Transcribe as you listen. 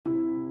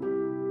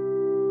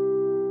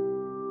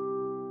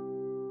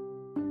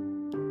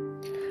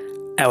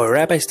Our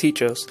rabbis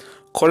teach us,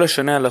 כל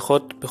השנה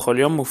הלכות בכל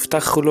יום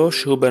מובטח לו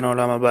שהוא בן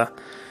העולם הבא.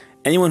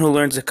 Anyone who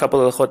learns a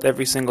couple of halachot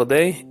every single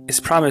day is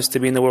promised to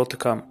be in the world to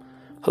come.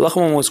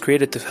 Halacha was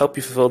created to help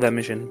you fulfill that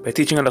mission by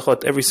teaching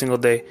halachot every single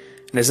day,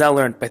 and is now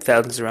learned by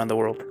thousands around the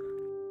world.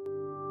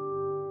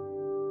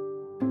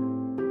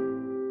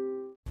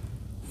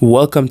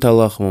 Welcome to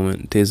Halacha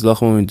Moment. Today's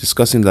Halacha Moment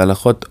discussing the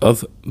halachot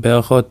of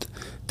Berachah.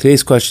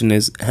 Today's question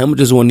is, how much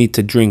does one need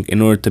to drink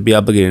in order to be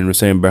obligated in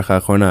reciting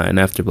Berachah, Achrona, and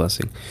after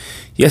blessing?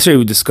 Yesterday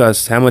we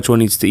discussed how much one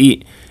needs to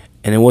eat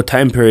and in what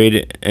time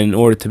period in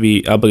order to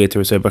be obligated to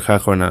recite Berachah,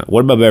 Achrona.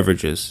 What about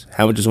beverages?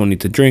 How much does one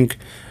need to drink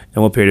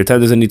and what period of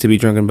time does it need to be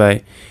drunken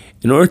by?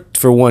 In order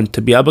for one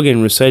to be obligated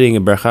in reciting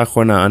a Berachah,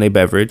 Achrona on a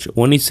beverage,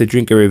 one needs to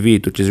drink a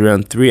revit, which is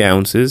around 3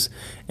 ounces,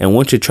 and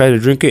one should try to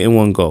drink it in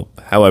one gulp.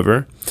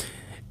 However,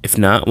 if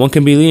not, one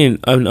can be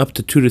lenient on up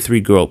to 2 to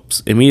 3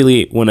 gulps,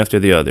 immediately one after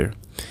the other.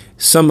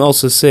 Some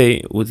also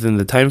say within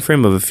the time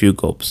frame of a few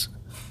gulps.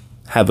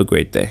 Have a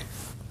great day.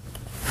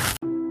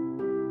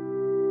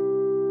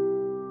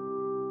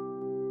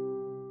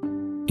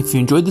 If you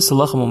enjoyed this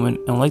Halacha moment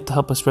and would like to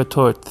help us spread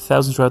Torah to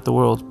thousands throughout the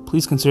world,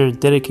 please consider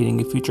dedicating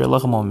a future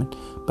Halacha moment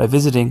by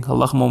visiting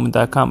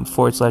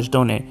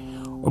halachamoment.com/donate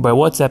or by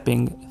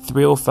WhatsApping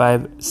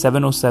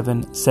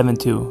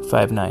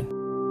 305-707-7259.